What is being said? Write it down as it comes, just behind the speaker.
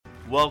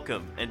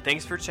Welcome, and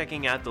thanks for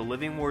checking out the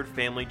Living Word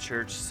Family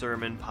Church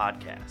Sermon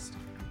Podcast.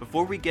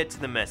 Before we get to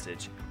the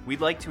message,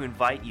 we'd like to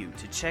invite you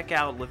to check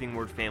out Living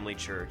Word Family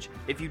Church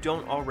if you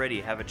don't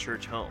already have a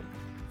church home.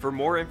 For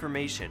more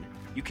information,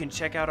 you can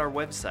check out our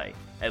website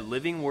at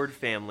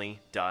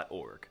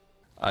livingwordfamily.org.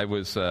 I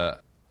was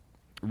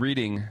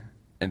reading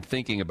and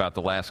thinking about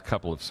the last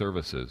couple of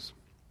services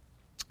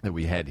that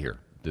we had here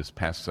this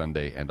past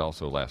Sunday and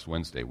also last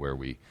Wednesday, where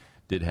we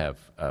did have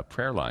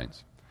prayer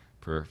lines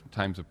for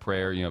times of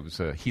prayer. You know, it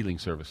was a healing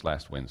service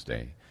last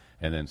Wednesday,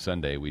 and then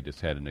Sunday we just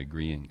had an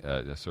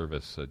a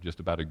service just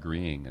about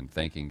agreeing and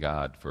thanking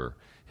God for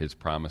His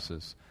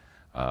promises.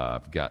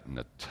 I've gotten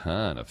a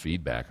ton of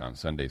feedback on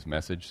Sunday's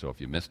message, so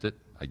if you missed it,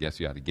 I guess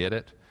you ought to get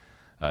it.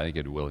 I think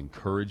it will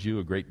encourage you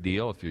a great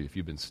deal if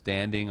you've been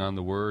standing on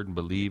the Word and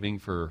believing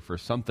for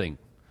something,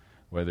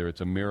 whether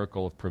it's a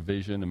miracle of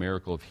provision, a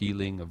miracle of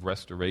healing, of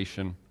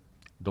restoration,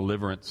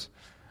 deliverance.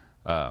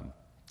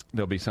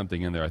 There'll be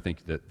something in there, I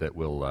think, that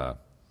will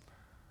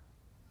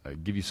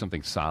give you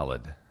something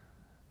solid,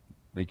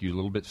 make you a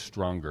little bit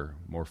stronger,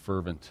 more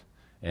fervent,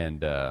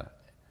 and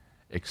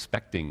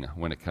expecting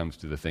when it comes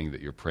to the thing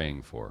that you're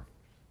praying for.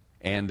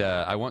 And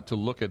I want to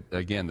look at,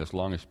 again, this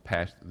longish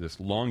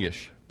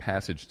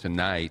passage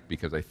tonight,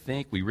 because I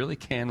think we really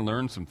can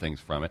learn some things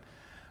from it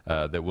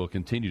that will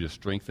continue to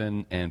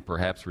strengthen and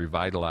perhaps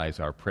revitalize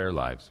our prayer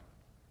lives.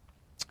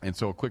 And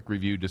so a quick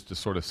review just to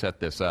sort of set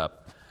this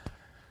up.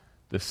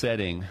 The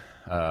setting,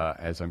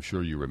 as I'm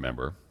sure you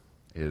remember,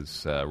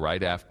 is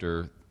right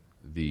after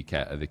the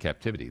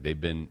captivity.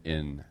 They've been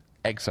in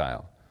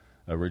exile.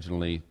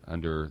 Originally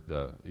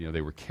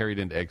they were carried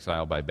into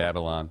exile by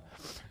Babylon.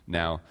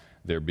 Now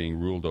they're being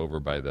ruled over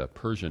by the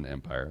Persian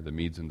Empire, the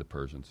Medes and the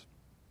Persians.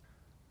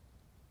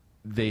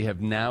 They have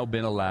now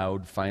been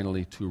allowed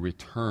finally to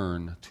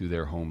return to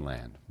their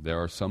homeland.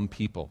 There are some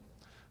people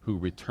who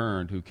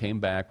returned, who came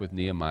back with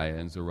Nehemiah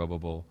and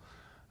Zerubbabel,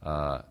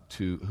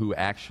 who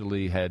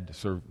actually had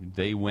served.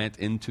 They went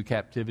into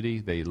captivity.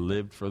 They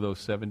lived for those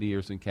 70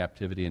 years in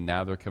captivity, and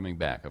now they're coming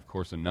back. Of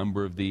course, a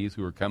number of these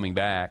who are coming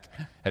back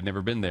had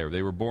never been there.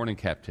 They were born in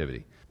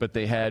captivity. But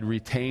they had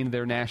retained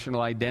their national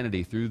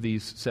identity through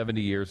these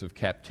 70 years of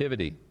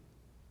captivity.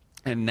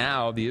 And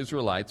now the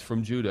Israelites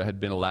from Judah had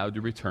been allowed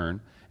to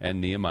return,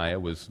 and Nehemiah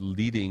was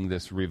leading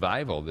this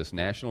revival, this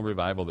national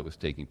revival that was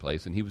taking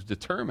place, and he was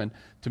determined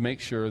to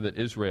make sure that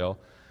Israel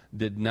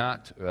did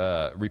not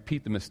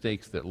repeat the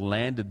mistakes that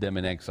landed them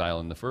in exile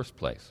in the first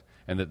place,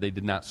 and that they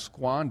did not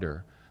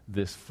squander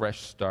this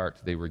fresh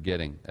start they were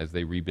getting as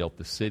they rebuilt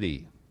the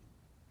city.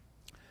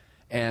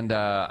 And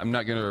I'm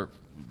not going to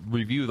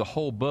review the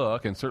whole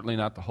book, and certainly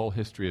not the whole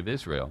history of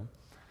Israel,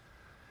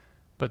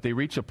 but they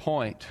reach a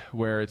point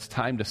where it's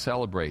time to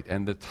celebrate.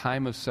 And the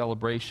time of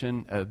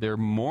celebration, they're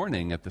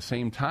mourning at the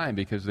same time,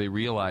 because they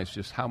realize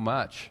just how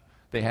much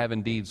they have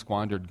indeed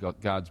squandered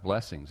God's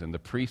blessings. And the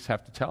priests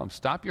have to tell them,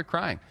 stop your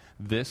crying.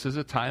 This is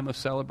a time of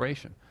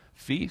celebration.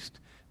 Feast.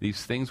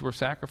 These things we're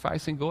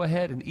sacrificing, go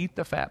ahead and eat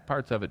the fat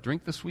parts of it.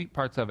 Drink the sweet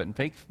parts of it.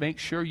 And make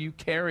sure you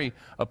carry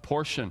a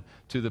portion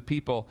to the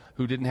people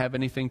who didn't have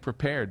anything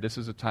prepared. This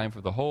is a time for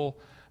the whole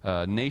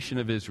nation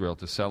of Israel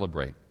to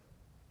celebrate.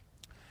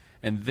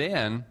 And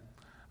then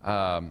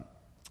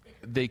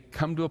they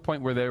come to a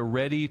point where they're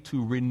ready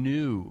to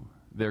renew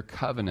their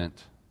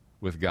covenant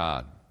with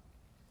God.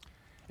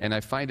 And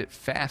I find it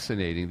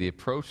fascinating, the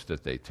approach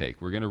that they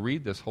take. We're going to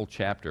read this whole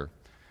chapter,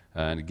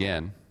 and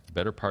again,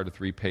 better part of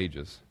 3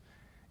 pages,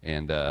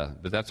 and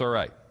but that's all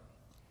right.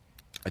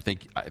 I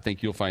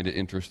think you'll find it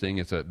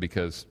interesting.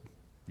 Because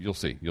you'll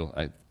see.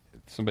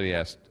 Somebody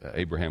asked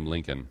Abraham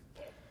Lincoln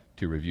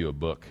to review a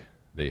book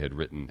they had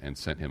written and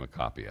sent him a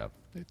copy of.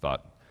 They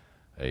thought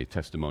a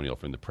testimonial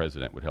from the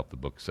president would help the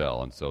book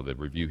sell, and so the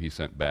review he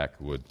sent back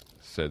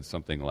said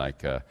something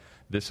like,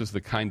 "This is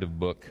the kind of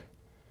book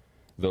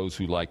those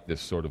who like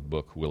this sort of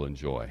book will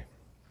enjoy."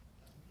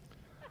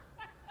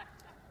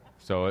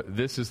 So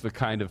this is the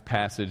kind of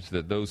passage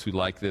that those who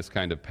like this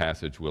kind of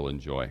passage will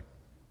enjoy.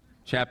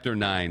 Chapter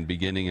 9,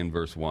 beginning in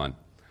verse 1.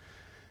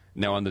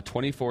 Now on the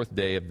 24th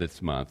day of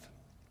this month,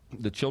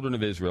 the children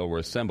of Israel were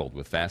assembled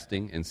with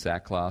fasting and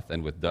sackcloth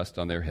and with dust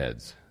on their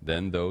heads.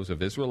 Then those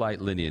of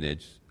Israelite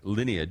lineage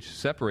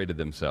separated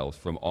themselves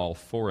from all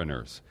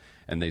foreigners,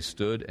 and they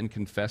stood and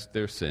confessed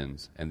their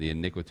sins and the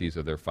iniquities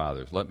of their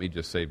fathers. Let me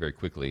just say very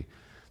quickly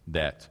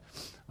that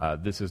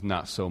this is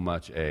not so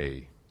much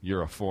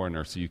you're a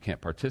foreigner so you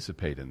can't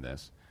participate in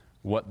this.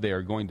 What they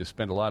are going to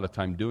spend a lot of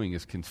time doing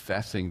is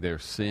confessing their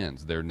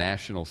sins, their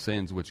national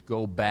sins, which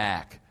go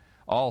back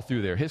all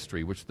through their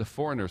history, which the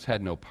foreigners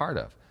had no part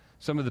of.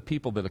 Some of the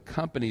people that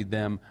accompanied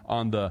them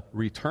on the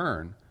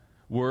return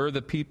were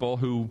the people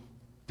who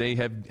they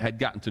had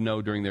gotten to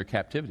know during their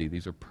captivity.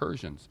 These are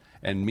Persians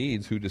and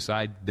Medes who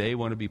decide they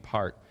want to be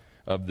part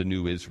of the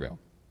new Israel.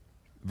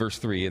 Verse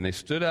 3, and they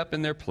stood up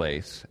in their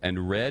place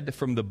and read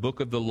from the book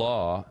of the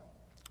law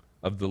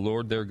of the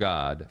Lord their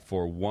God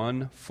for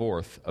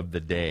 1/4 of the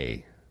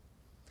day.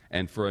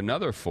 And for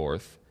another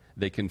 1/4,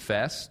 they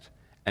confessed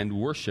and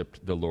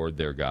worshipped the Lord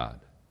their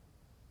God.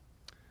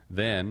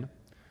 Then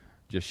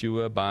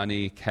Jeshua,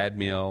 Bani,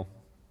 Kadmiel,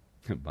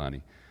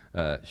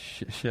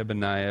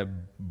 Shebaniah,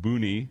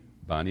 Buni,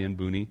 Bani and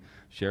Buni,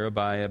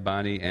 Sherebiah,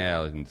 Bani,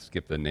 and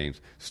skip the names,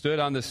 stood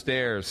on the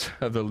stairs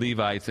of the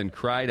Levites and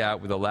cried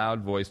out with a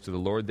loud voice to the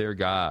Lord their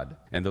God.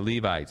 And the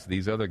Levites,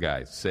 these other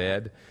guys,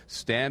 said,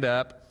 "Stand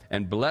up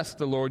and bless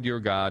the Lord your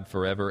God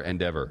forever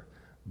and ever.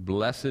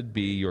 Blessed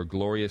be your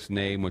glorious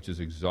name, which is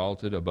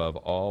exalted above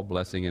all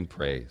blessing and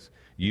praise.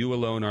 You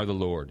alone are the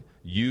Lord.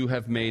 You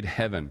have made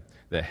heaven,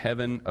 the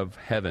heaven of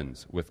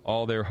heavens, with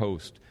all their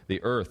host,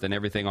 the earth and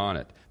everything on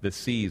it, the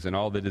seas and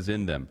all that is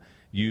in them.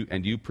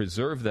 You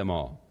preserve them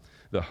all.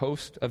 The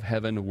host of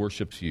heaven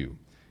worships you.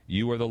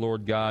 You are the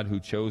Lord God who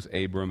chose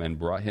Abram and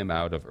brought him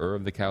out of Ur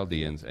of the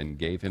Chaldeans and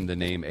gave him the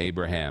name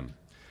Abraham.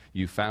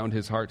 You found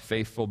his heart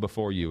faithful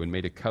before you and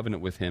made a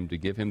covenant with him to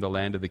give him the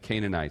land of the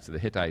Canaanites, the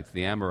Hittites,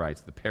 the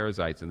Amorites, the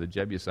Perizzites, and the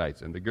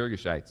Jebusites, and the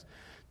Girgashites,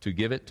 to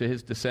give it to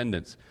his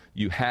descendants.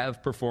 You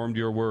have performed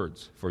your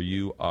words, for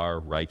you are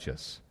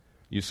righteous.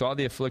 You saw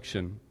the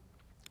affliction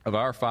of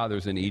our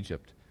fathers in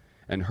Egypt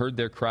and heard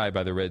their cry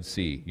by the Red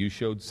Sea. You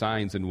showed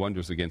signs and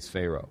wonders against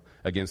Pharaoh,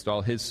 against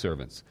all his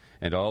servants,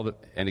 and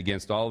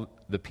against all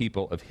the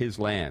people of his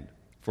land.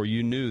 For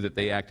you knew that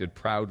they acted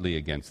proudly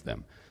against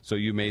them. So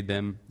you made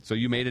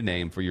a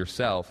name for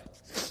yourself,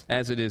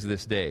 as it is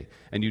this day.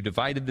 And you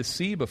divided the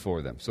sea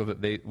before them, so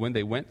that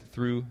they went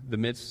through the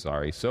midst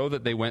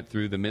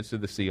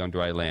of the sea on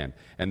dry land.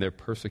 And their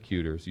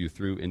persecutors you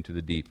threw into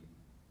the deep,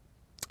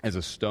 as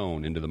a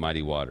stone into the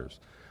mighty waters.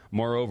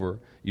 Moreover,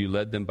 you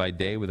led them by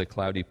day with a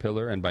cloudy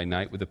pillar, and by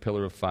night with a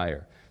pillar of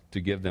fire, to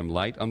give them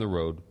light on the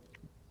road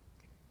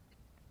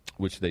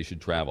which they should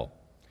travel.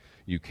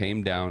 You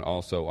came down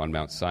also on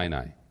Mount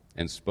Sinai,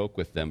 and spoke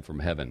with them from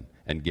heaven,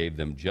 and gave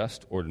them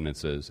just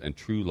ordinances and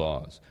true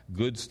laws,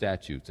 good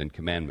statutes and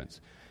commandments.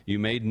 You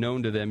made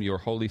known to them your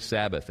holy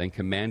Sabbath, and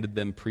commanded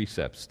them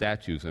precepts,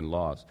 statutes, and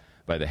laws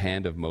by the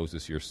hand of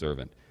Moses your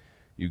servant.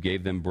 You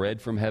gave them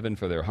bread from heaven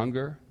for their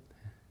hunger,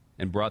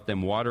 and brought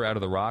them water out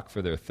of the rock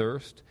for their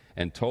thirst,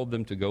 and told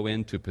them to go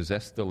in to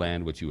possess the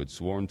land which you had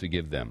sworn to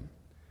give them."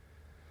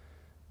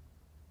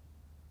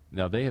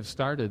 Now they have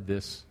started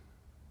this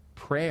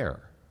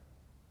prayer.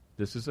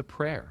 This is a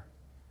prayer.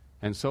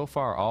 And so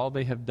far, all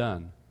they have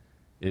done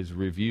is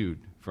reviewed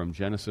from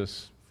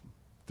Genesis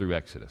through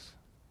Exodus.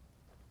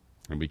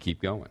 And we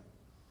keep going.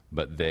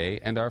 But they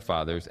and our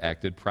fathers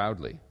acted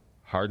proudly,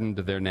 hardened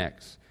their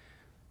necks,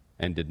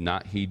 and did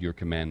not heed your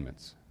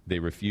commandments. They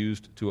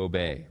refused to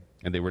obey,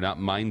 and they were not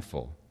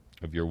mindful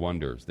of your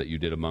wonders that you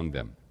did among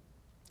them.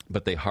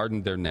 But they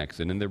hardened their necks,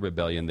 and in their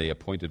rebellion they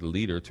appointed a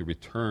leader to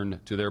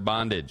return to their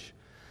bondage.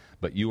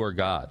 But you are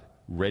God,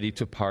 ready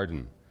to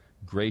pardon,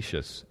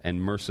 gracious and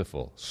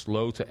merciful,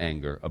 slow to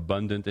anger,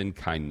 abundant in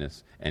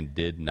kindness, and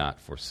did not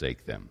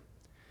forsake them.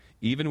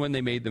 Even when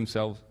they made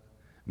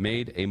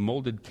a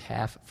molded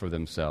calf for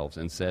themselves,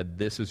 and said,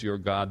 "This is your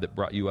God that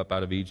brought you up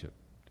out of Egypt,"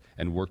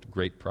 and worked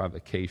great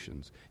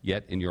provocations,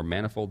 yet in your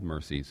manifold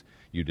mercies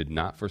you did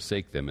not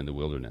forsake them in the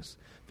wilderness.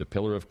 The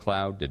pillar of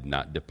cloud did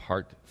not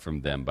depart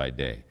from them by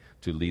day,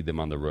 to lead them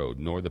on the road,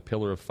 nor the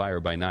pillar of fire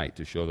by night,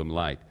 to show them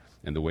light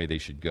and the way they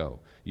should go.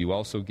 You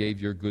also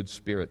gave your good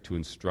spirit to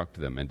instruct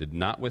them, and did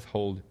not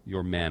withhold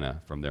your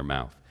manna from their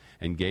mouth,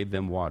 and gave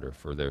them water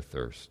for their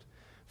thirst.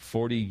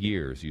 40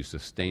 years you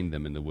sustained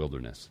them in the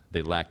wilderness.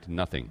 They lacked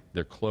nothing.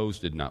 Their clothes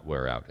did not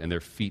wear out, and their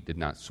feet did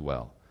not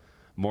swell.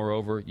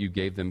 Moreover, you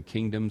gave them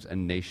kingdoms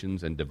and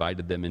nations, and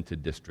divided them into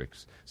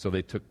districts. So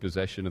they took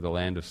possession of the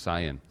land of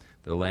Sihon,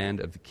 the land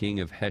of the king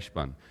of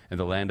Heshbon, and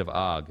the land of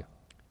Og,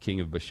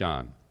 king of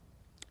Bashan.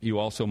 You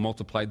also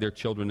multiplied their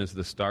children as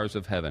the stars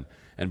of heaven,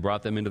 and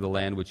brought them into the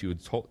land which you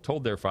had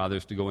told their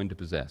fathers to go in to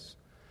possess.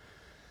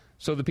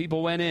 So the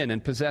people went in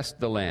and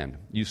possessed the land.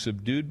 You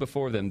subdued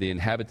before them the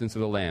inhabitants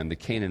of the land, the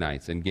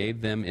Canaanites, and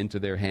gave them into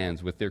their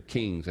hands with their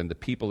kings and the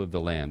people of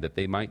the land, that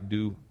they might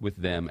do with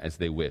them as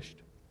they wished.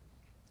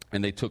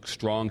 And they took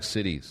strong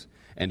cities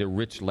and a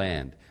rich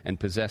land, and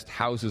possessed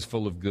houses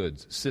full of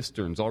goods,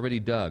 cisterns already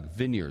dug,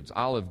 vineyards,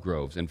 olive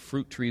groves, and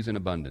fruit trees in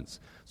abundance.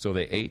 So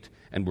they ate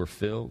and were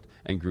filled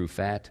and grew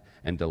fat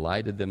and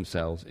delighted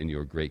themselves in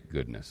your great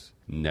goodness.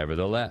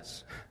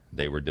 Nevertheless,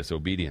 they were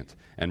disobedient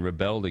and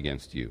rebelled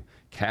against you,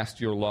 cast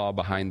your law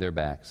behind their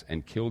backs,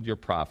 and killed your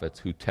prophets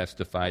who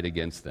testified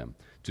against them,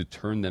 to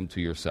turn them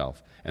to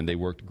yourself. And they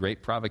worked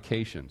great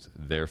provocations.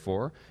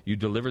 Therefore, you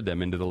delivered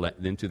them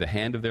into the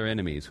hand of their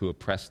enemies who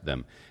oppressed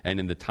them. And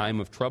in the time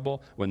of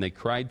trouble, when they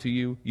cried to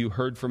you, you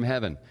heard from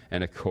heaven.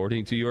 And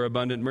according to your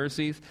abundant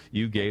mercies,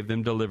 you gave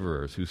them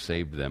deliverers who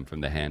saved them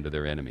from the hand of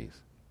their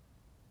enemies.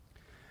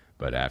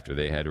 But after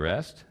they had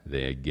rest,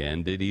 they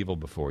again did evil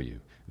before you.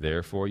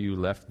 Therefore you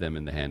left them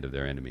in the hand of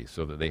their enemies,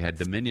 so that they had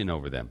dominion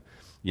over them.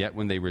 Yet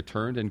when they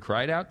returned and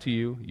cried out to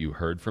you, you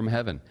heard from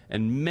heaven.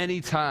 And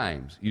many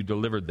times you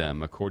delivered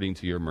them according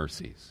to your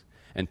mercies,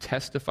 and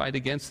testified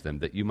against them,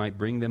 that you might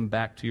bring them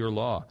back to your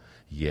law.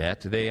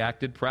 Yet they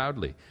acted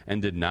proudly,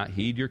 and did not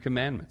heed your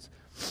commandments,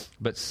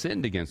 but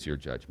sinned against your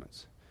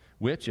judgments,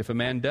 which if a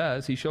man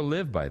does, he shall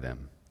live by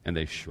them. And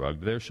they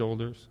shrugged their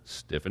shoulders,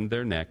 stiffened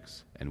their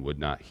necks, and would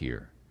not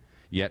hear.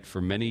 Yet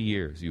for many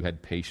years you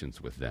had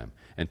patience with them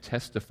and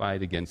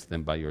testified against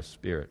them by your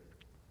Spirit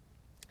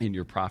in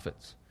your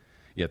prophets.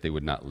 Yet they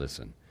would not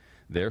listen.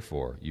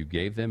 Therefore you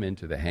gave them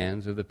into the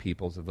hands of the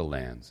peoples of the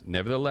lands.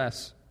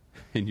 Nevertheless,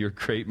 in your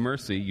great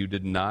mercy you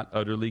did not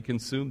utterly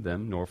consume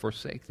them nor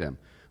forsake them.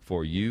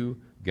 For you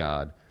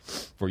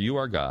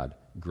are God,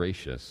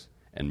 gracious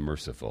and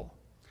merciful.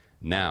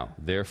 Now,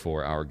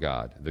 therefore, our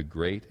God, the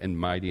great and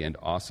mighty and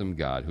awesome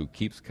God, who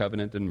keeps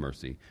covenant and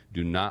mercy,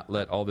 do not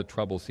let all the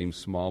trouble seem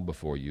small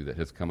before you that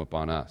has come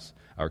upon us,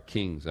 our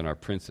kings and our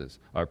princes,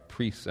 our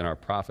priests and our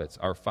prophets,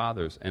 our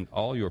fathers, and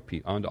all your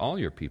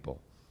people,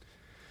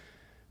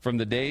 from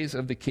the days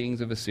of the kings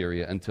of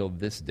Assyria until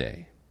this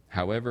day.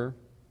 However,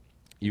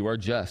 you are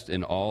just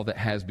in all that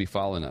has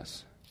befallen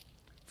us,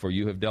 for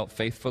you have dealt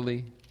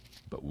faithfully,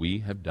 but we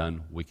have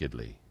done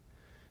wickedly.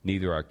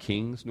 Neither our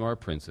kings nor our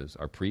princes,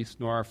 our priests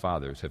nor our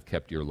fathers have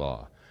kept your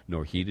law,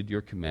 nor heeded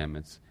your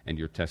commandments and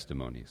your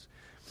testimonies,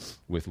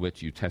 with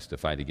which you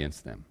testified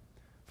against them.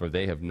 For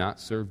they have not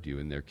served you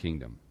in their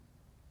kingdom,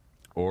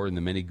 or in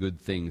the many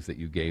good things that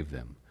you gave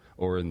them,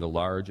 or in the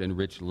large and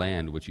rich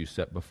land which you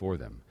set before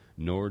them,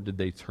 nor did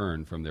they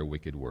turn from their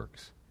wicked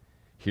works.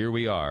 Here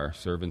we are,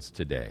 servants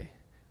today,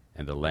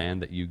 and the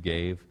land that you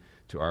gave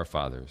to our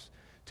fathers,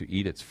 to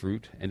eat its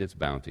fruit and its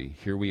bounty,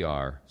 here we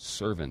are,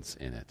 servants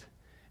in it.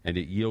 And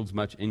it yields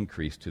much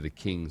increase to the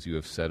kings you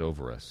have set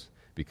over us,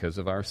 because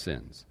of our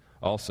sins.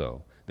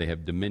 Also, they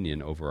have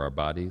dominion over our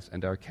bodies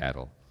and our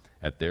cattle,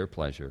 at their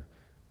pleasure,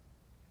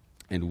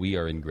 and we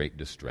are in great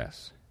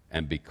distress.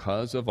 And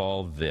because of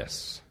all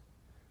this,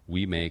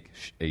 we make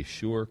a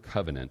sure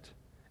covenant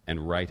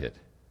and write it.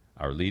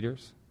 Our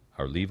leaders,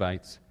 our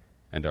Levites,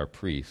 and our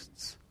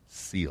priests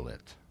seal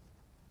it.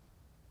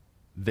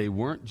 They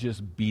weren't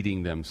just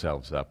beating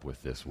themselves up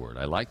with this word.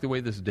 I like the way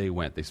this day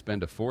went. They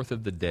spend a fourth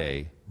of the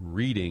day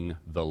reading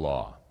the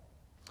law.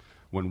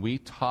 When we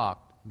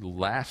talked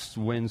last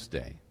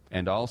Wednesday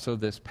and also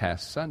this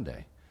past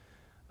Sunday,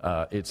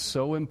 it's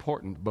so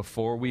important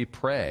before we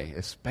pray,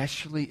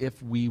 especially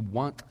if we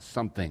want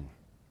something,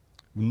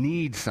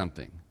 need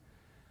something.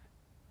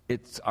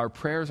 Our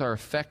prayers are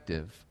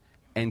effective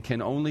and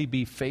can only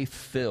be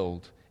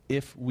faith-filled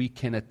if we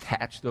can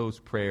attach those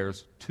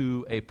prayers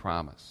to a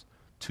promise,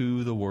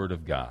 to the Word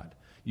of God.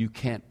 You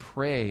can't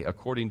pray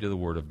according to the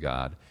Word of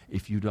God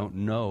if you don't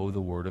know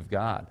the Word of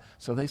God.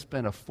 So they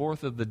spent a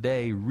fourth of the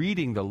day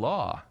reading the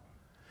law.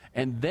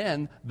 And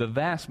then the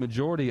vast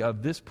majority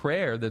of this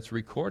prayer that's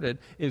recorded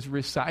is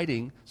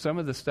reciting some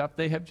of the stuff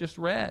they have just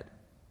read.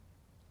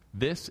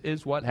 This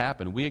is what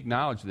happened. We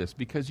acknowledge this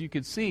because you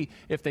could see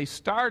if they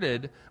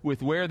started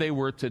with where they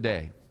were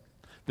today,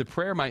 the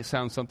prayer might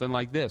sound something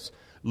like this.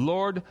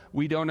 Lord,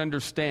 we don't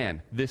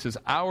understand. This is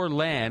our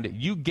land.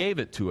 You gave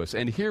it to us,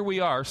 and here we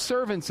are,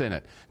 servants in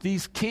it.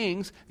 These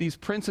kings, these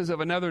princes of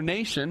another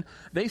nation,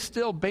 they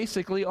still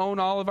basically own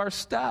all of our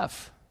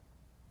stuff.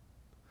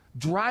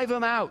 Drive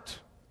them out.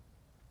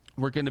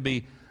 We're going to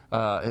be,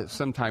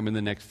 sometime in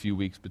the next few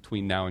weeks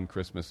between now and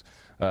Christmas,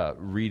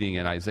 reading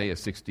in Isaiah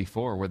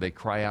 64 where they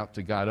cry out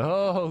to God,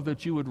 oh,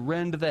 that you would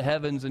rend the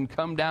heavens and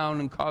come down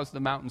and cause the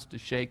mountains to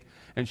shake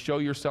and show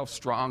yourself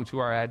strong to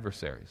our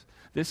adversaries.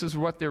 This is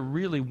what they're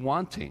really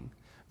wanting.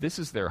 This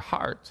is their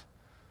heart.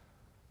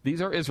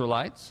 These are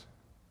Israelites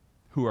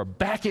who are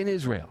back in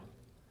Israel.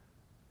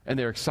 And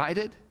they're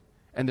excited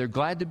and they're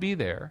glad to be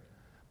there.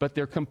 But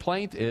their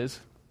complaint is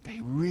they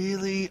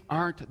really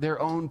aren't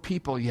their own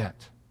people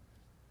yet.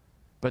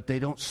 But they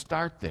don't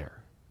start there.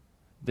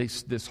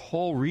 This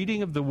whole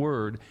reading of the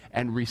Word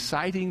and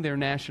reciting their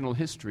national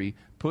history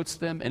puts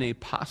them in a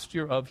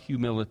posture of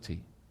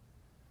humility.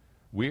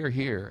 We're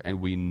here and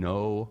we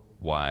know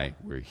why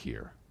we're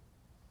here.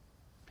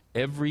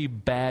 Every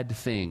bad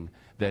thing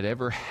that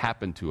ever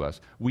happened to us,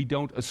 we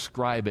don't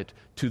ascribe it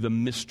to the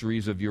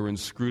mysteries of your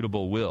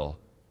inscrutable will.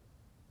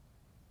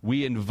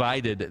 We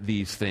invited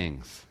these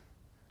things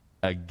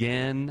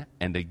again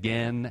and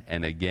again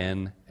and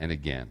again and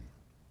again.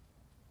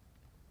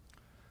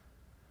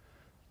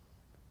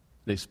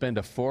 They spend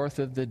a fourth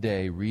of the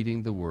day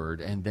reading the Word,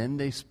 and then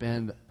they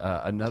spend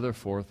another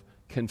fourth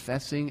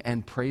confessing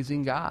and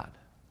praising God.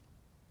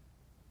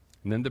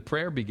 And then the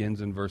prayer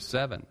begins in verse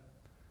 7.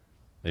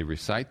 They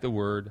recite the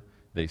Word.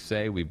 They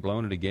say, we've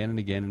blown it again and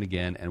again and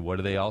again. And what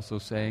do they also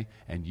say?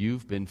 And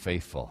you've been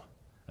faithful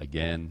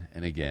again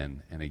and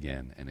again and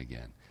again and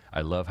again. I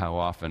love how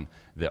often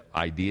the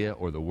idea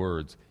or the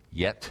words,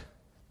 yet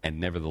and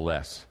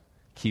nevertheless,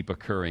 keep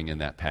occurring in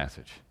that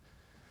passage.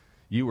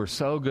 You were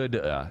so good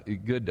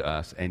to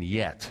us, and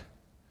yet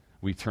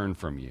we turned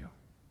from you.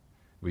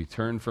 We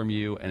turned from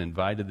you and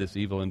invited this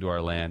evil into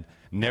our land.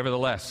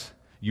 Nevertheless,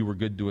 you were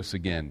good to us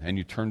again, and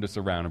you turned us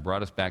around and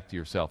brought us back to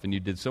yourself, and you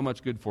did so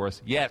much good for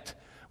us, yet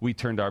we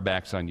turned our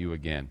backs on you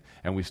again,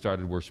 and we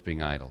started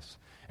worshiping idols,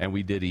 and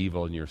we did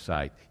evil in your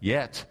sight.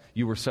 Yet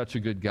you were such a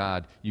good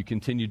God. You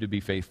continued to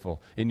be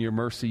faithful. In your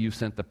mercy, you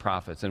sent the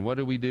prophets, and what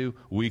did we do?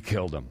 We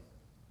killed them.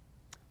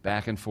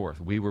 Back and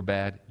forth. We were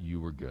bad, you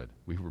were good.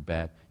 We were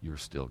bad, you were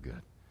still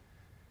good.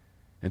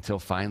 Until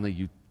finally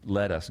you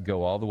let us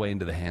go all the way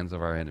into the hands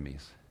of our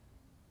enemies.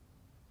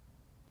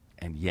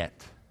 and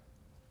yet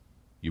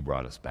you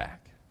brought us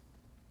back.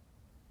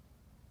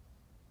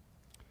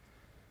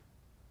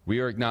 We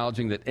are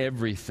acknowledging that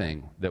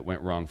everything that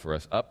went wrong for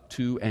us, up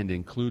to and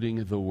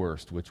including the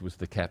worst, which was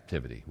the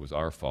captivity, was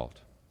our fault.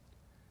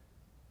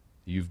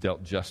 You've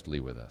dealt justly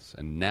with us.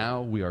 And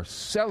now we are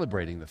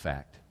celebrating the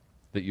fact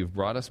that you've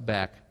brought us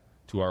back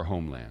to our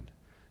homeland.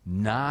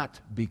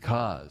 Not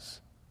because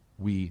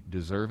we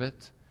deserve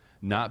it,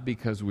 not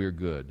because we're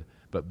good,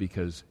 but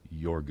because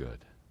you're good.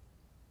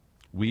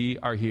 We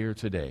are here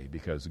today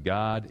because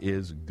God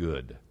is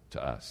good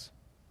to us.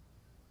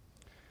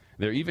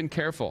 They're even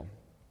careful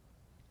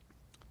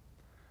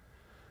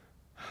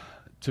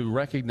to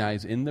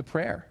recognize in the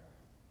prayer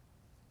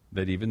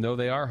that even though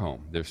they are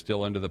home, they're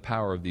still under the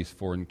power of these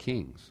foreign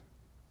kings.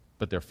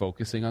 But they're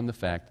focusing on the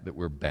fact that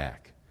we're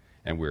back.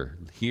 And we're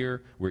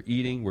here, we're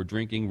eating, we're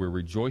drinking, we're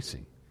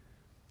rejoicing.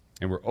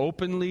 And we're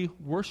openly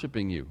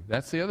worshiping you.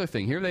 That's the other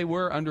thing. Here they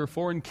were under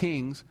foreign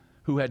kings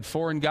who had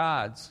foreign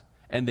gods,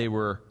 and they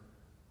were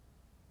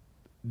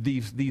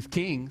these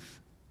kings.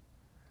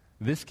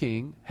 This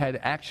king had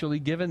actually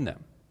given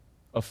them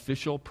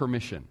official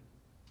permission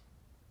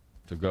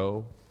to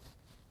go.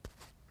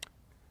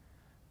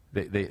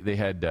 They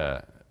had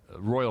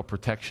royal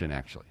protection,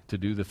 actually, to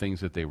do the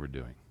things that they were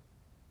doing.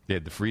 They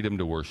had the freedom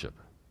to worship.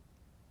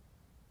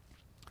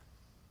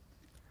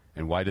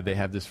 And why did they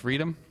have this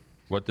freedom?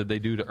 What did they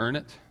do to earn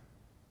it?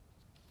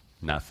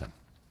 Nothing.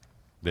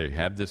 They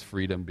have this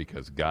freedom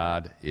because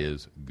God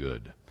is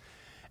good.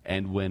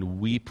 And when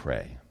we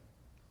pray,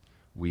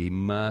 we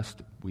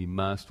must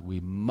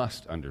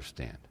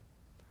understand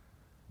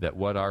that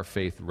what our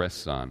faith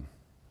rests on,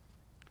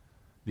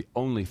 the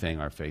only thing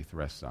our faith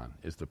rests on,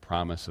 is the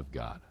promise of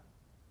God.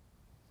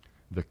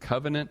 The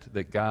covenant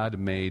that God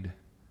made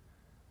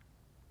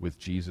with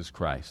Jesus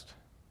Christ,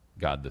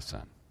 God the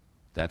Son.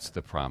 That's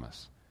the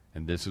promise.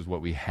 And this is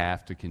what we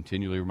have to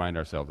continually remind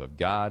ourselves of.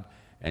 God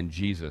and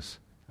Jesus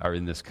are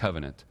in this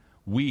covenant.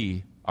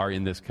 We are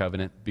in this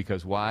covenant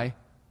because why?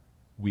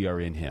 We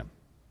are in Him.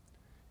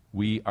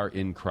 We are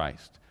in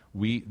Christ.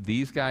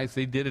 These guys,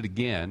 they did it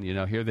again. You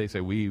know, here they say,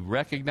 we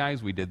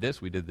recognize we did this,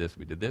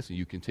 and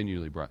you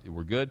continually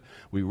we're good.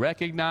 We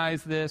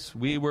recognize this,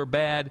 we were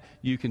bad,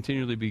 you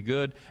continually be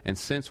good. And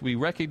since we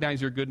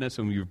recognize your goodness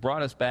and you've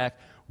brought us back,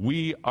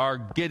 we are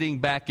getting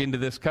back into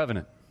this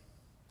covenant.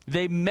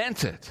 They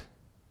meant it.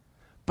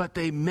 But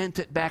they meant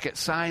it back at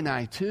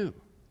Sinai too.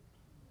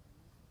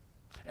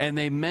 And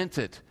they meant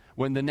it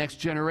when the next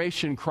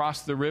generation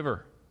crossed the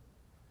river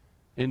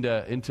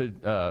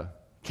into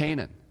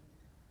Canaan.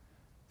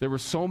 There were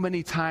so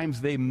many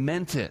times they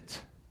meant it,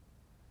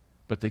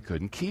 but they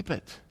couldn't keep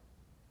it.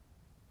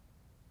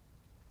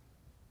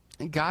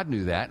 And God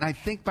knew that, and I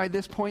think by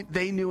this point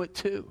they knew it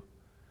too.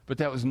 But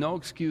that was no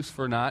excuse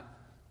for not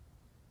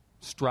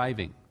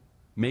striving,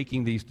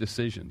 making these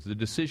decisions. The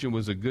decision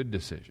was a good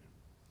decision.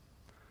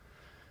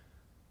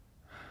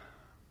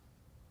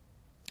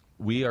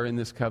 We are in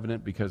this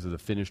covenant because of the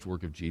finished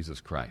work of Jesus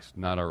Christ,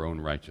 not our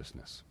own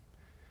righteousness.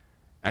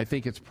 I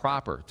think it's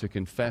proper to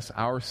confess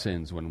our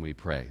sins when we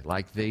pray,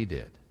 like they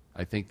did.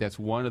 I think that's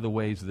one of the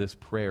ways this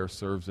prayer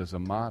serves as a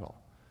model,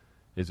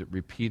 is it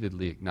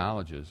repeatedly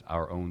acknowledges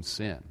our own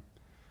sin.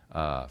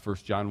 1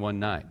 John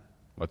 1:9,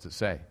 what's it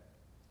say?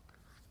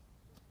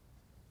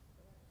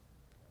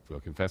 If we'll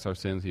confess our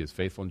sins, He is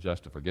faithful and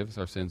just to forgive us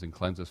our sins and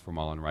cleanse us from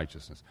all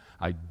unrighteousness.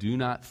 I do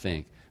not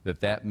think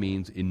that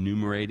means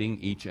enumerating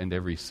each and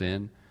every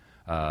sin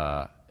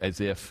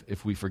as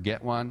if we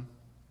forget one,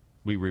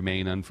 we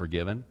remain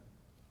unforgiven.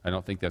 I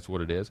don't think that's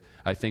what it is.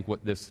 I think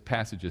what this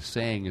passage is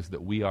saying is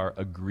that we are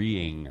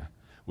agreeing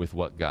with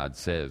what God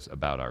says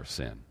about our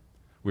sin.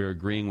 We're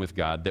agreeing with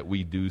God that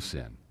we do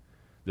sin.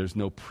 There's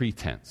no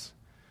pretense.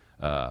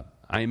 I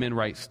am in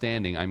right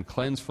standing. I'm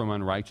cleansed from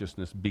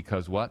unrighteousness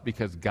because what?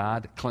 Because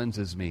God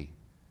cleanses me.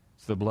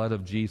 It's the blood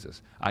of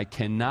Jesus. I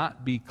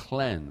cannot be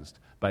cleansed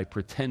by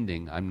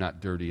pretending I'm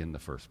not dirty in the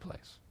first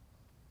place.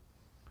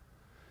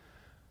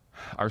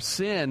 Our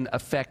sin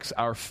affects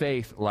our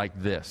faith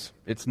like this.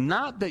 It's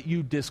not that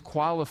you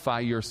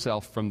disqualify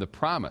yourself from the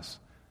promise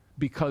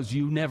because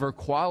you never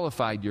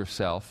qualified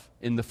yourself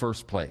in the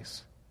first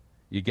place.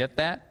 You get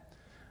that?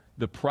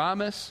 The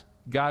promise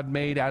God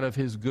made out of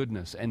His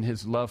goodness and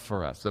His love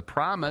for us. The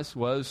promise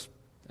was,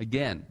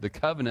 again, the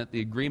covenant,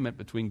 the agreement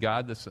between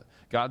God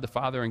the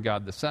Father and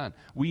God the Son.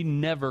 We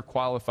never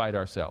qualified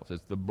ourselves.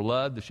 It's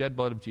the shed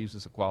blood of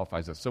Jesus that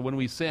qualifies us. So when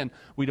we sin,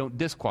 we don't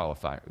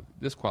disqualify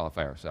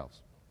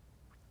ourselves.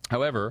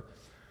 However,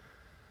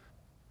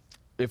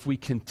 if we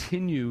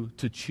continue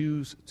to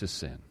choose to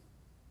sin,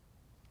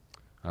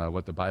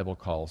 what the Bible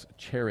calls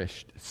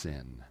cherished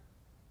sin,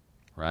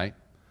 right?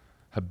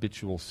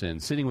 Habitual sin,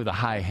 sitting with a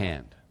high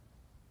hand.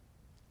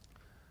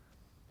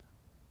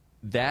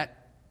 The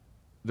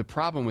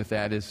problem with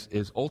that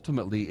is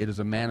ultimately it is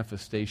a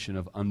manifestation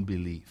of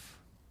unbelief.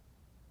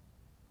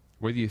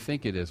 Whether you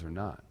think it is or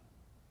not.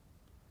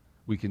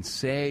 We can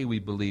say we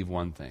believe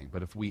one thing,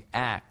 but if we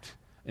act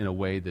in a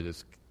way that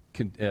is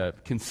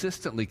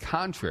consistently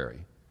contrary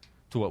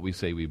to what we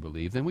say we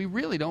believe, then we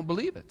really don't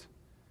believe it.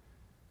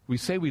 We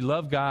say we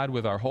love God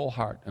with our whole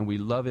heart, and we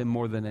love Him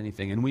more than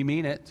anything, and we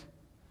mean it.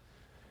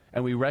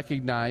 And we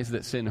recognize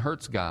that sin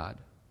hurts God.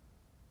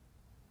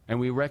 And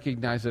we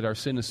recognize that our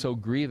sin is so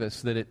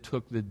grievous that it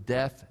took the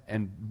death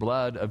and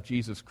blood of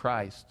Jesus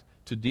Christ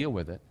to deal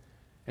with it.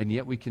 And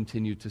yet we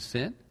continue to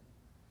sin.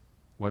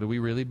 What do we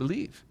really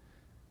believe?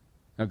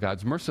 Now,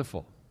 God's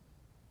merciful.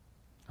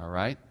 All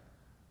right?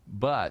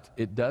 But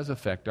it does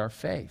affect our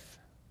faith.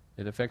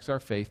 It affects our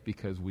faith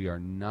because we are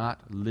not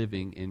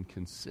living in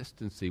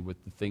consistency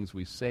with the things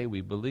we say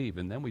we believe.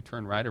 And then we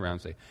turn right around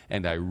and say,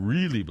 and I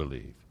really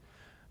believe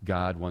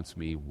God wants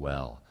me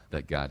well,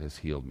 that God has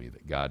healed me,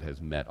 that God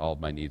has met all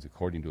my needs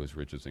according to His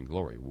riches and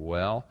glory.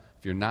 Well,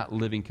 if you're not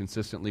living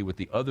consistently with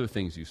the other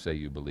things you say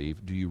you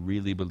believe, do you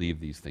really believe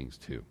these things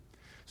too?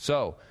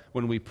 So,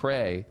 when we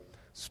pray,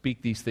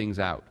 speak these things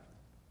out.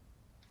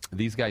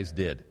 These guys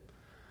did.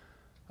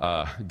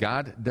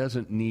 God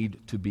doesn't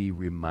need to be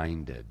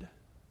reminded.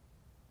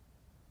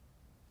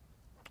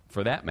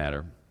 For that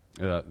matter,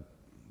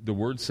 the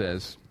Word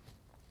says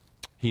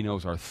He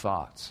knows our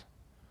thoughts.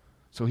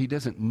 So He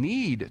doesn't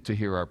need to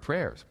hear our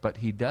prayers, but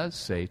He does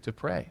say to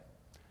pray.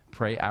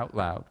 Pray out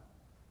loud.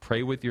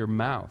 Pray with your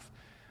mouth.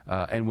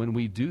 And when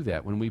we do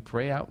that, when we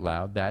pray out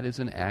loud, that is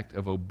an act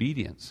of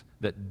obedience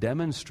that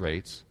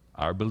demonstrates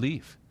our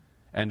belief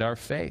and our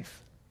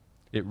faith.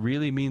 It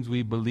really means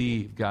we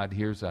believe God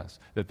hears us,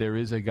 that there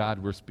is a God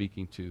we're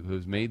speaking to who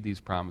has made these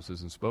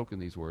promises and spoken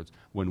these words.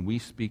 When we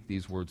speak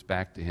these words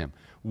back to Him,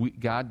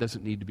 God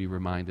doesn't need to be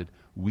reminded.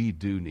 We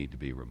do need to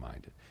be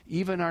reminded.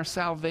 Even our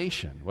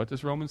salvation. What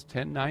does Romans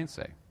 10:9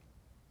 say?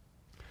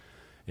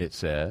 It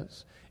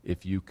says,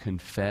 if you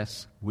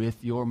confess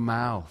with your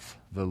mouth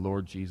the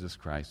Lord Jesus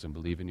Christ and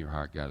believe in your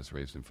heart God has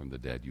raised Him from the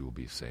dead, you will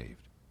be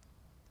saved.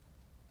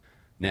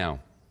 Now,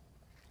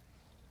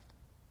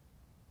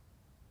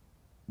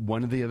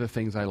 one of the other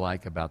things I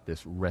like about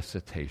this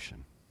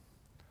recitation,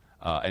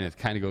 and it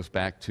kind of goes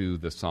back to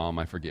the psalm,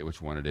 I forget which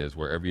one it is,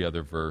 where every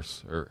other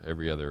verse or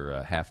every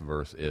other half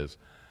verse is,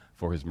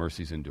 for His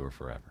mercies endure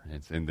forever.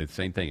 And the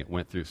same thing,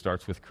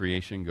 starts with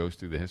creation, goes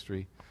through the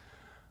history.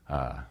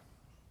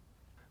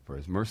 For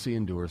His mercy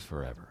endures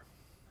forever.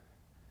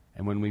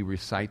 And when we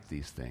recite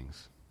these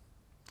things,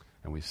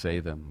 and we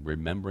say them,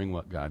 remembering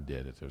what God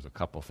did, there's a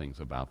couple things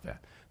about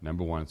that.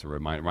 Number one, it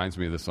reminds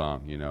me of the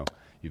song,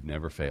 you've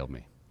never failed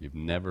me. You've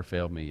never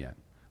failed me yet.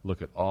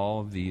 Look at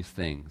all these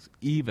things.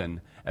 Even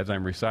as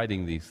I'm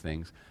reciting these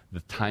things, the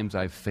times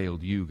I've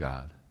failed you,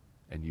 God,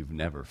 and you've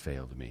never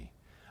failed me.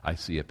 I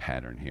see a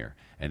pattern here,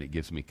 and it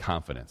gives me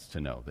confidence to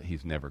know that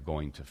He's never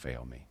going to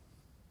fail me.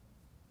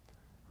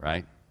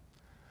 Right?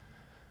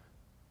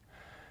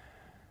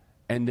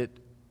 And it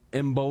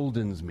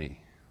emboldens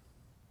me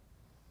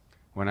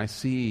when I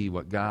see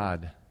what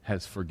God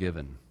has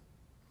forgiven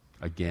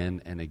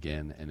again and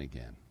again and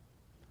again.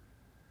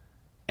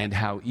 And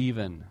how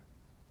even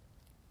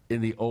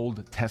in the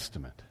Old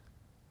Testament,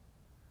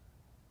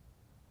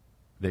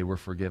 they were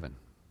forgiven.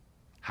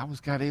 How was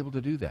God able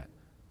to do that?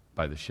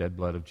 By the shed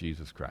blood of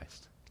Jesus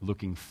Christ,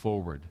 looking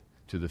forward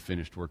to the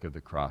finished work of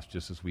the cross,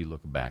 just as we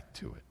look back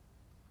to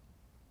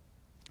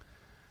it.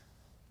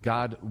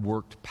 God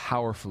worked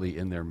powerfully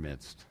in their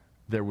midst.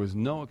 There was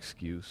no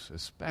excuse,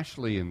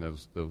 especially in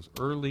those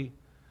early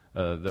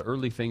the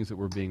early things that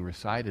were being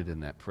recited in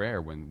that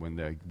prayer,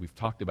 we've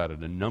talked about it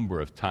a number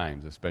of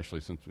times,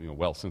 especially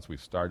since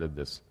we've started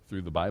this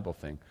through the Bible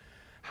thing,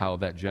 how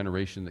that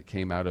generation that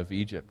came out of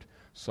Egypt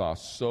saw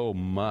so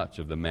much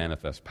of the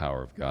manifest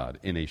power of God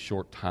in a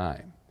short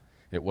time.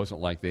 It wasn't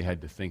like they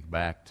had to think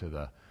back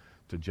to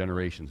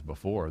generations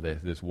before.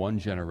 This one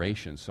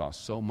generation saw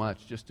so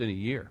much just in a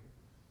year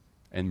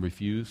and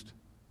refused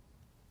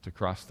to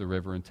cross the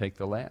river and take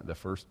the land. The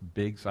first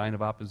big sign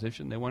of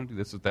opposition they wanted to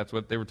do. That's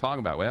what they were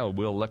talking about. Well,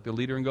 we'll elect a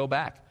leader and go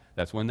back.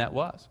 That's when that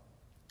was.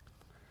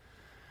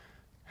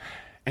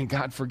 And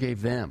God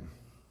forgave them.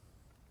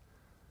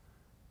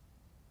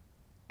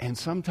 And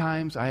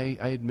sometimes, I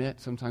admit,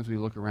 sometimes we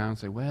look around and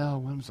say,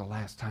 well, when was the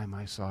last time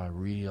I saw a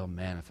real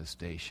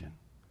manifestation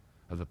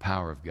of the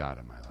power of God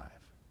in my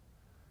life?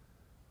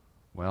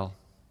 Well,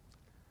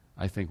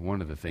 I think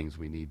one of the things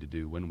we need to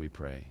do when we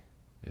pray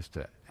is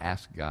to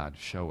ask God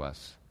to show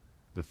us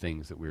the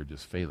things that we're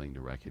just failing to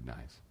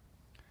recognize.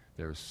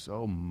 There's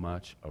so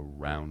much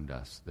around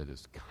us that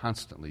is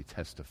constantly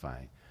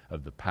testifying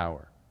of the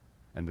power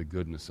and the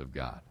goodness of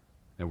God,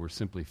 and we're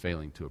simply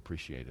failing to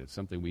appreciate it. It's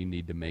something we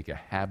need to make a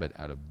habit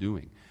out of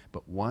doing.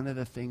 But one of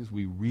the things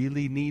we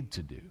really need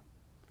to do,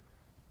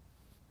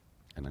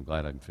 and I'm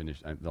glad I'm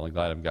finished. I'm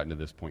glad I've gotten to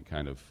this point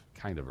kind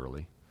of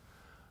early,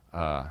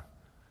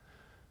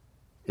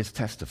 is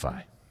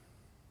testify.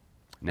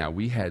 Now,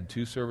 we had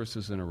 2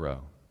 services in a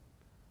row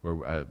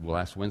where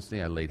last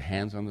Wednesday I laid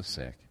hands on the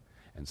sick,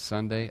 and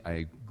Sunday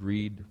I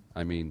agreed,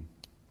 we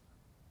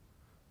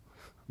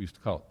used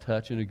to call it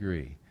touch and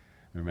agree.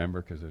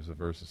 Remember, because there's a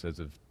verse that says,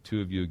 if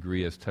 2 of you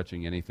agree as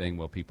touching anything,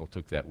 well, people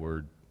took that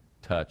word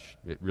touch.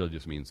 It really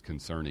just means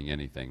concerning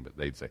anything, but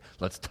they'd say,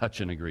 let's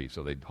touch and agree.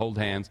 So they'd hold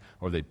hands,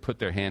 or they'd put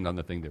their hand on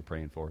the thing they're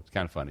praying for. It's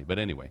kind of funny. But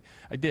anyway,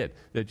 I did.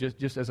 That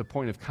just as a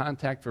point of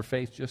contact for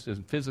faith, just as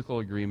physical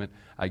agreement,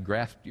 I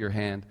grasped your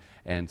hand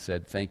and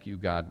said, thank you,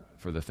 God,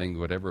 for the thing,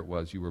 whatever it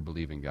was you were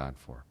believing God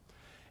for.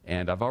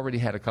 And I've already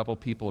had a couple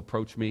people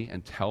approach me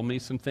and tell me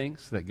some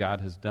things that God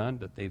has done,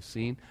 that they've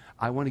seen.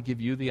 I want to give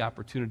you the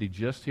opportunity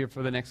just here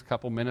for the next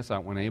couple minutes. I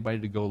don't want anybody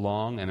to go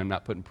long, and I'm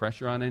not putting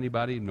pressure on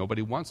anybody.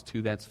 Nobody wants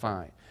to, that's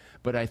fine.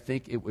 But I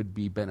think it would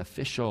be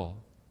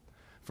beneficial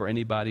for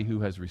anybody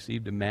who has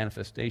received a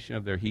manifestation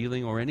of their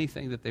healing or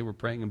anything that they were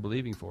praying and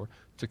believing for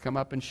to come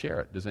up and share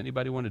it. Does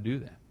anybody want to do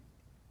that?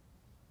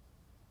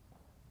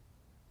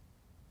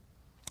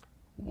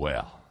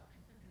 Well,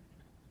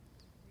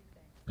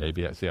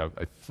 maybe I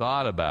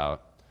thought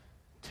about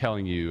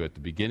telling you at the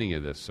beginning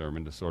of this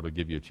sermon to sort of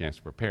give you a chance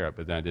to prepare it,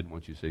 but then I didn't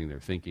want you sitting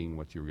there thinking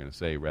what you were going to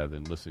say rather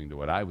than listening to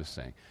what I was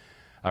saying.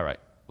 All right,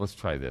 let's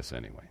try this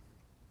anyway.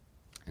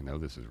 I know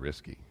this is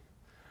risky.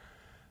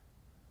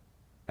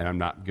 And I'm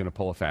not going to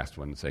pull a fast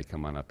one and say,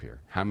 come on up here.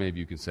 How many of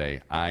you can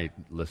say,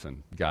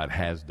 listen, God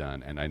has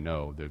done, and I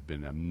know there's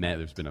been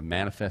a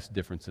manifest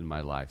difference in my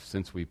life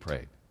since we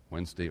prayed,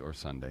 Wednesday or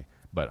Sunday,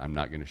 but I'm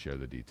not going to share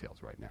the details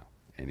right now.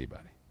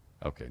 Anybody?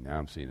 Okay, now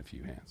I'm seeing a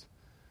few hands.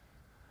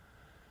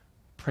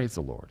 Praise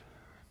the Lord.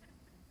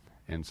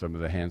 And some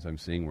of the hands I'm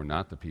seeing were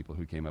not the people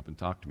who came up and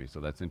talked to me, so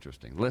that's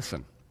interesting.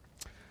 Listen,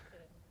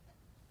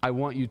 I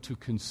want you to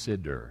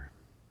consider,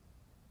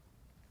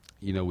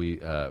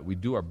 we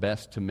do our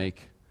best to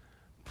make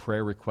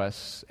prayer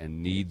requests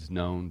and needs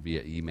known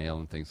via email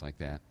and things like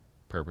that,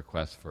 prayer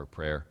requests for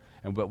prayer.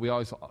 But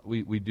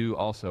we do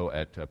also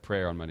at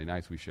prayer on Monday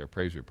nights, we share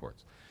praise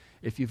reports.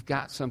 If you've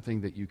got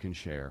something that you can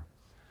share,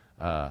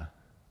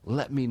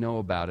 let me know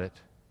about it.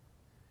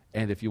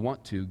 And if you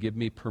want to, give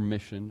me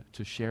permission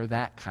to share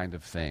that kind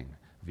of thing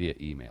via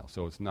email.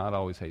 So it's not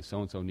always, hey,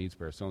 so-and-so needs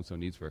prayer, so-and-so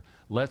needs prayer.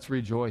 Let's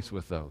rejoice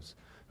with those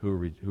who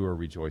are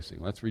rejoicing.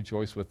 Let's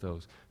rejoice with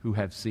those who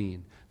have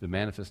seen the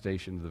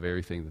manifestation of the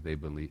very thing that they've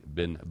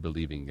been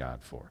believing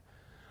God for.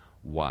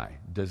 Why?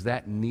 Does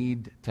that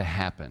need to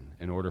happen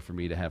in order for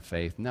me to have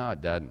faith? No,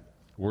 it doesn't.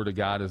 Word of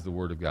God is the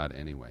Word of God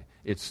anyway.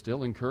 It's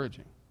still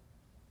encouraging.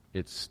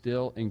 It's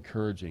still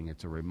encouraging.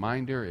 It's a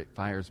reminder. It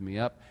fires me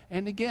up.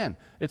 And again,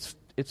 it's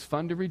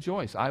fun to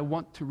rejoice. I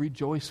want to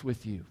rejoice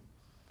with you.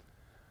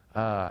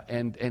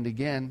 And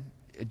again,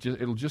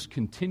 it'll just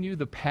continue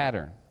the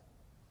pattern.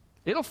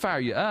 It'll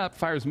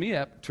fires me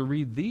up to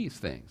read these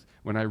things.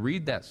 When I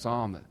read that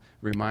psalm that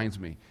reminds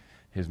me,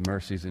 His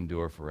mercies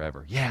endure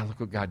forever. Yeah, look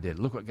what God did.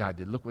 Look what God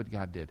did. Look what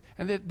God did.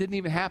 And it didn't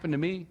even happen to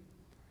me.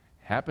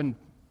 It happened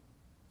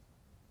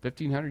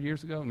 1,500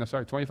 years ago. No,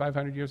 sorry,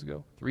 2,500 years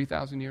ago.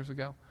 3,000 years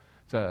ago.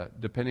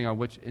 Depending on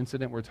which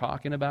incident we're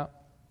talking about.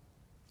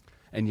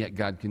 And yet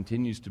God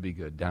continues to be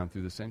good down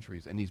through the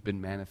centuries. And He's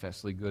been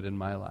manifestly good in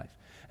my life.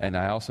 And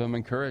I also am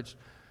encouraged.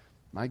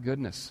 My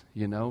goodness,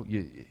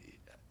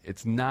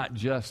 it's not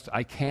just,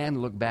 I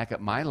can look back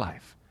at my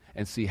life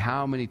and see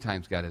how many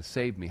times God has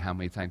saved me, how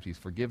many times He's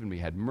forgiven me,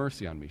 had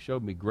mercy on me,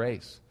 showed me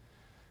grace,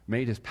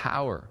 made His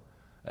power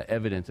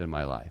evident in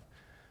my life.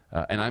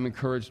 And I'm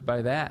encouraged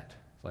by that.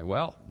 It's like,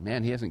 well,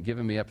 man, He hasn't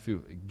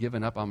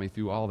given up on me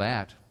through all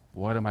that.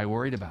 What am I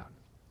worried about?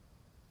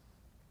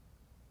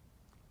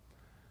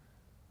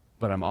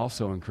 But I'm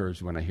also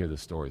encouraged when I hear the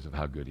stories of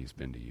how good He's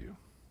been to you.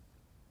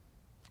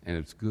 And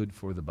it's good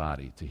for the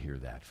body to hear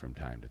that from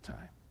time to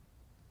time.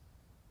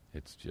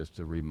 It's just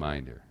a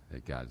reminder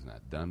that God's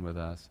not done with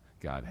us.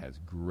 God has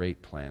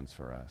great plans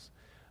for us.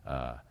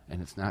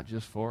 And it's not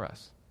just for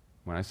us.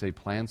 When I say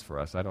plans for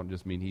us, I don't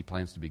just mean He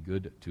plans to be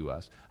good to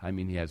us. I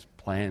mean He has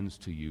plans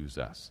to use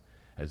us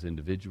as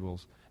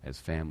individuals, as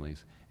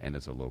families, and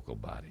as a local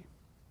body.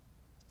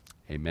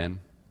 Amen?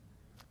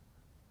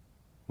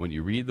 When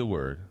you read the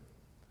Word,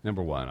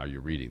 number one, are you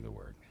reading the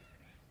Word?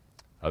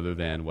 Other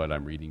than what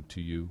I'm reading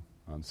to you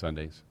on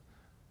Sundays?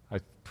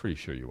 I'm pretty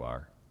sure you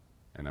are.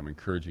 And I'm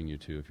encouraging you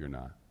to if you're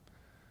not.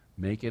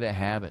 Make it a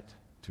habit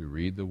to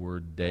read the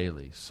Word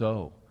daily.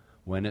 So,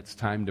 when it's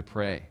time to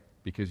pray,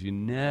 because you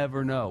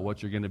never know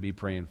what you're going to be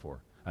praying for,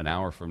 an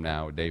hour from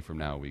now, a day from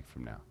now, a week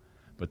from now.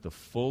 But the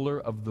fuller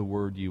of the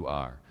Word you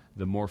are,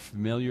 the more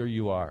familiar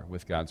you are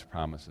with God's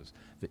promises,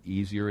 the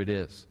easier it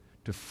is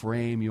to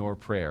frame your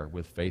prayer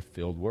with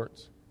faith-filled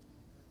words.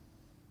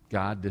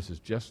 God, this is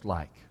just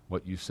like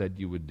what you said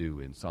you would do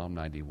in Psalm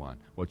 91,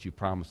 what you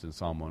promised in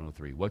Psalm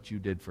 103, what you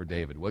did for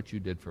David, what you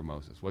did for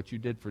Moses, what you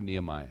did for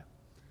Nehemiah.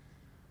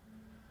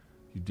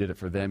 You did it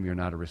for them. You're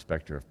not a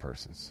respecter of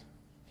persons.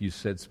 You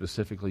said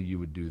specifically you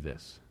would do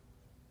this.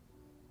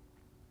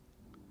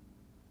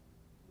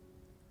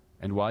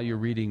 And while you're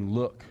reading,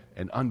 look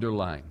and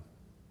underline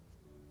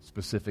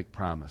specific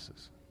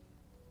promises.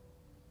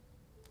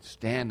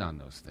 Stand on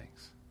those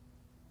things.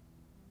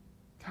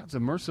 God's a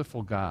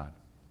merciful God,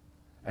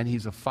 and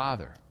He's a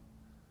Father.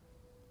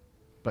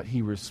 But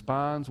He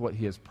responds, what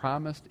He has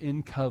promised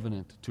in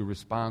covenant to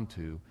respond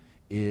to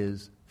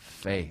is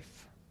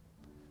faith.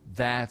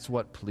 That's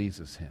what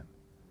pleases Him.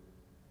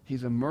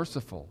 He's a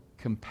merciful,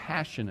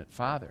 compassionate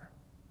Father,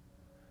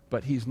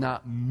 but He's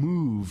not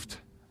moved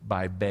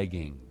by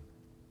begging.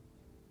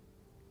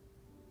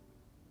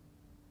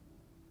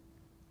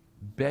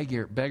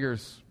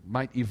 Beggars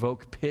might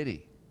evoke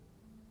pity,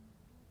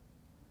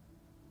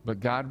 but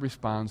God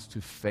responds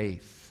to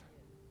faith.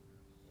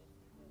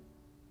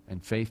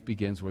 And faith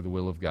begins where the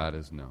will of God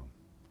is known.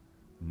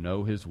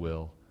 Know His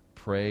will.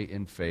 Pray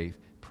in faith.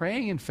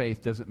 Praying in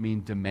faith doesn't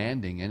mean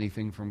demanding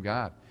anything from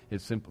God.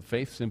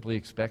 Faith simply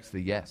expects the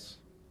yes.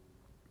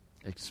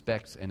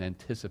 Expects and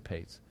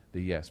anticipates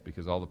the yes,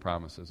 because all the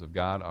promises of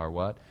God are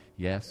what?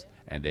 Yes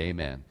and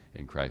amen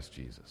in Christ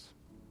Jesus.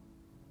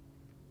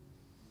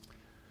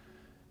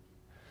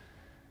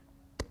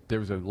 There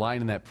was a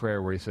line in that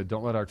prayer where he said,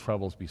 "Don't let our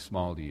troubles be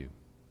small to you."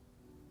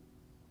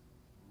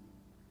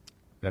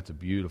 That's a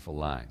beautiful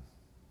line.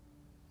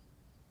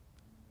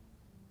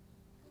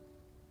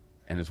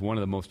 And it's one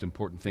of the most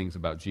important things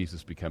about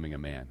Jesus becoming a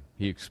man.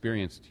 He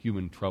experienced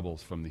human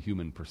troubles from the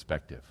human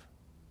perspective.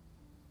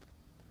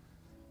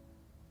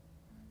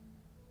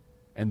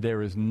 And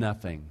there is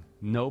nothing,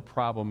 no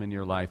problem in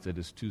your life that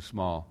is too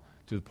small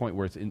to the point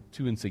where it's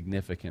too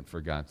insignificant for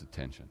God's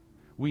attention.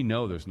 We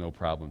know there's no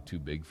problem too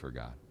big for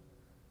God.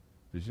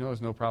 Did you know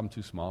there's no problem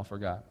too small for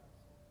God?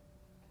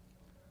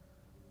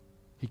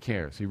 He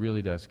cares. He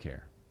really does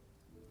care.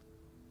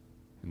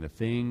 And the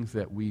things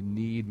that we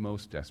need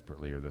most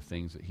desperately are the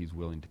things that He's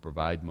willing to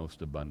provide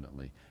most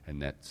abundantly.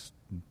 And that's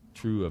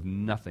true of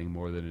nothing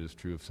more than it is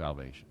true of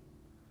salvation.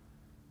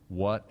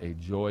 What a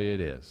joy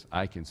it is.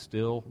 I can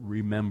still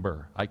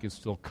remember, I can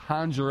still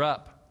conjure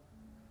up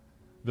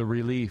the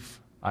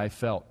relief I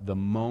felt the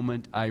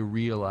moment I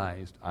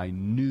realized I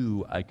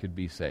knew I could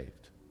be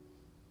saved.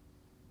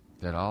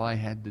 That all I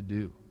had to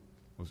do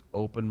was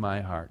open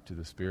my heart to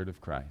the Spirit of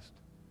Christ,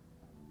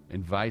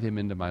 invite Him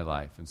into my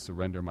life, and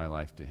surrender my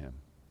life to Him.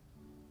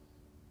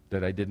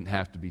 That I didn't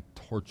have to be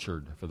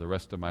tortured for the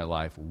rest of my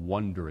life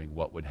wondering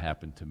what would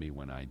happen to me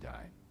when I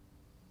die.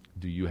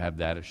 Do you have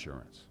that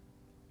assurance?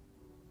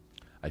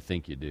 I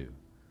think you do.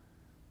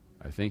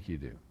 I think you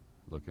do,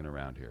 looking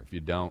around here. If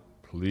you don't,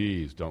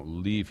 please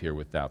don't leave here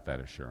without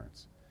that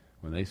assurance.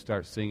 When they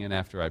start singing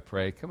after I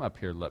pray, come up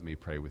here and let me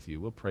pray with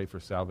you. We'll pray for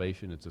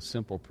salvation. It's a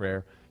simple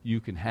prayer.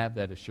 You can have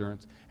that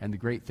assurance. And the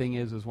great thing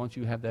is once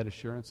you have that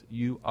assurance,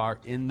 you are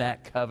in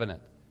that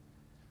covenant.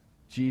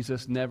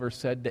 Jesus never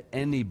said to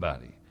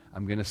anybody,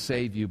 "I'm going to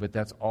save you, but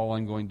that's all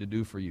I'm going to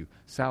do for you."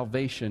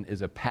 Salvation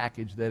is a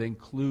package that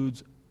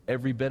includes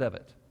every bit of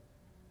it.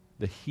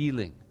 The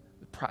healing,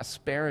 the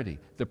prosperity,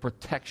 the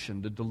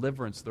protection, the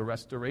deliverance, the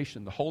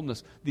restoration, the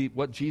wholeness,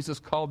 what Jesus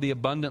called the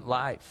abundant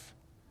life.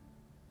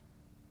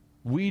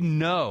 We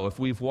know, if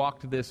we've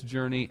walked this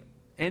journey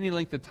any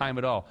length of time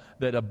at all,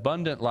 that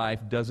abundant life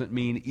doesn't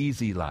mean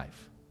easy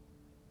life.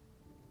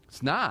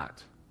 It's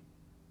not.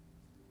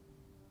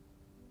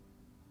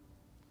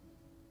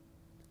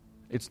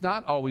 It's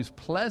not always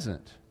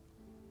pleasant.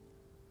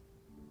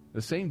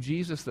 The same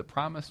Jesus that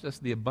promised us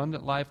the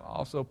abundant life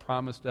also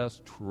promised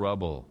us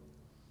trouble.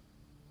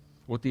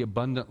 What the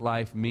abundant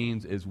life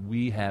means is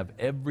we have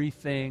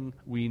everything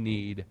we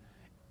need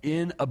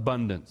in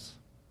abundance.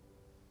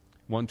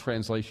 One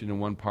translation in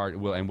one part,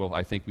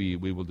 I think we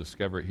will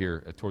discover it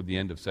here toward the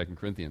end of 2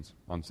 Corinthians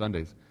on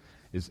Sundays,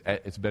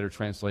 it's better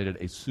translated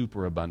a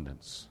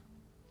superabundance,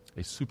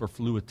 a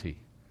superfluity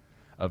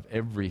of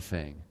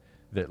everything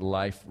that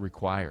life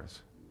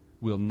requires.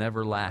 We'll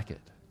never lack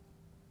it.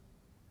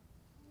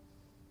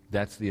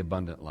 That's the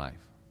abundant life.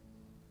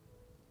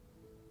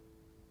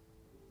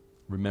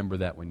 Remember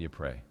that when you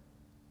pray.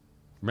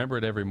 Remember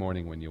it every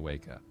morning when you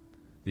wake up.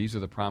 These are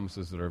the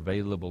promises that are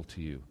available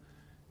to you.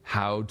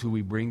 How do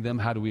we bring them?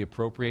 How do we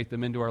appropriate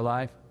them into our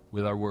life?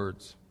 With our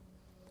words.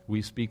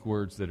 We speak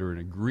words that are in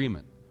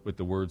agreement with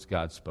the words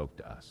God spoke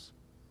to us.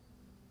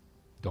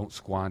 Don't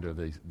squander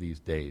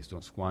these days.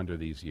 Don't squander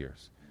these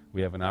years.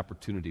 We have an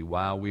opportunity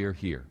while we are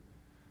here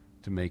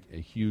to make a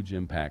huge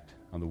impact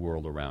on the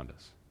world around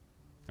us.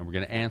 And we're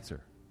going to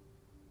answer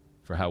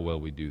for how well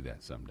we do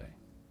that someday.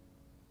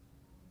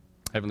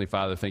 Heavenly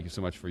Father, thank you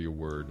so much for your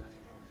word.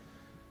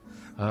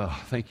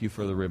 Thank you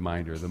for the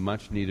reminder, the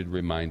much-needed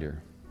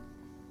reminder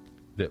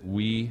that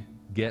we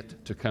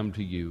get to come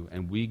to you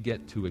and we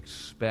get to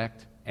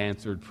expect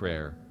answered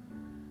prayer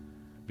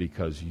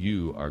because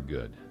you are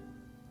good.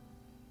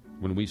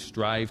 When we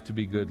strive to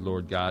be good,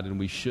 Lord God, and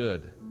we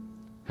should,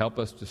 help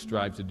us to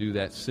strive to do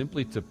that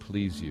simply to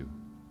please you.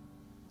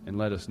 And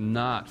let us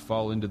not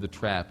fall into the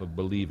trap of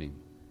believing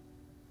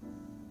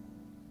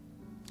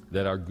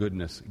that our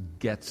goodness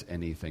gets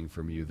anything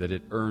from you, that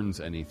it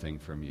earns anything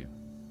from you.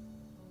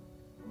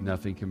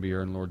 Nothing can be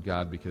earned, Lord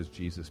God, because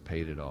Jesus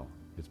paid it all.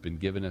 It's been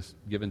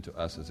given to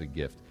us as a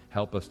gift.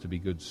 Help us to be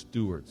good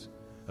stewards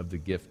of the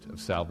gift of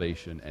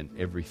salvation and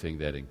everything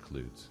that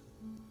includes.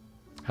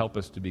 Help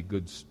us to be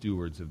good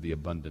stewards of the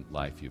abundant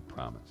life you've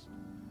promised.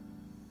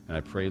 And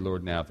I pray,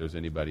 Lord, now if there's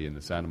anybody in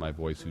the sound of my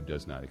voice who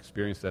does not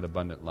experience that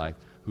abundant life,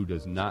 who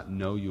does not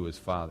know you as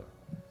Father,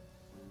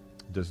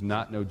 does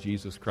not know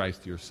Jesus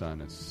Christ, your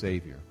Son, as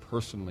Savior,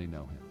 personally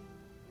know Him,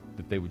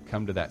 that they would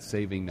come to that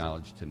saving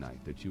knowledge tonight,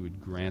 that you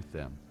would grant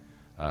them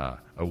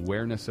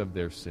awareness of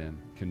their sin,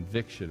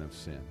 conviction of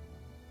sin,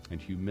 and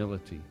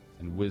humility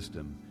and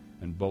wisdom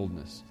and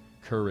boldness,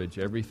 courage,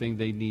 everything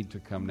they need to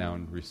come now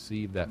and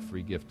receive that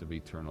free gift of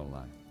eternal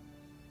life.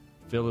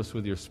 Fill us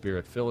with your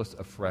Spirit. Fill us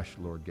afresh,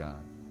 Lord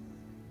God.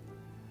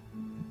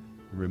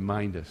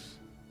 Remind us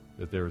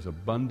that there is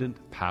abundant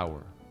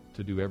power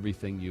to do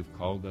everything you've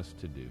called us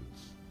to do.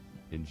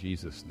 In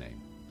Jesus'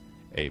 name,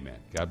 amen.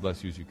 God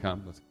bless you as you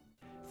come.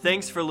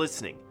 Thanks for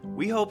listening.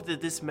 We hope that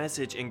this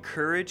message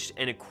encouraged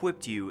and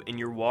equipped you in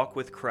your walk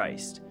with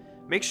Christ.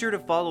 Make sure to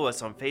follow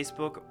us on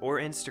Facebook or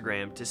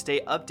Instagram to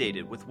stay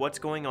updated with what's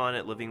going on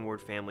at Living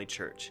Word Family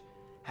Church.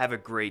 Have a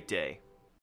great day.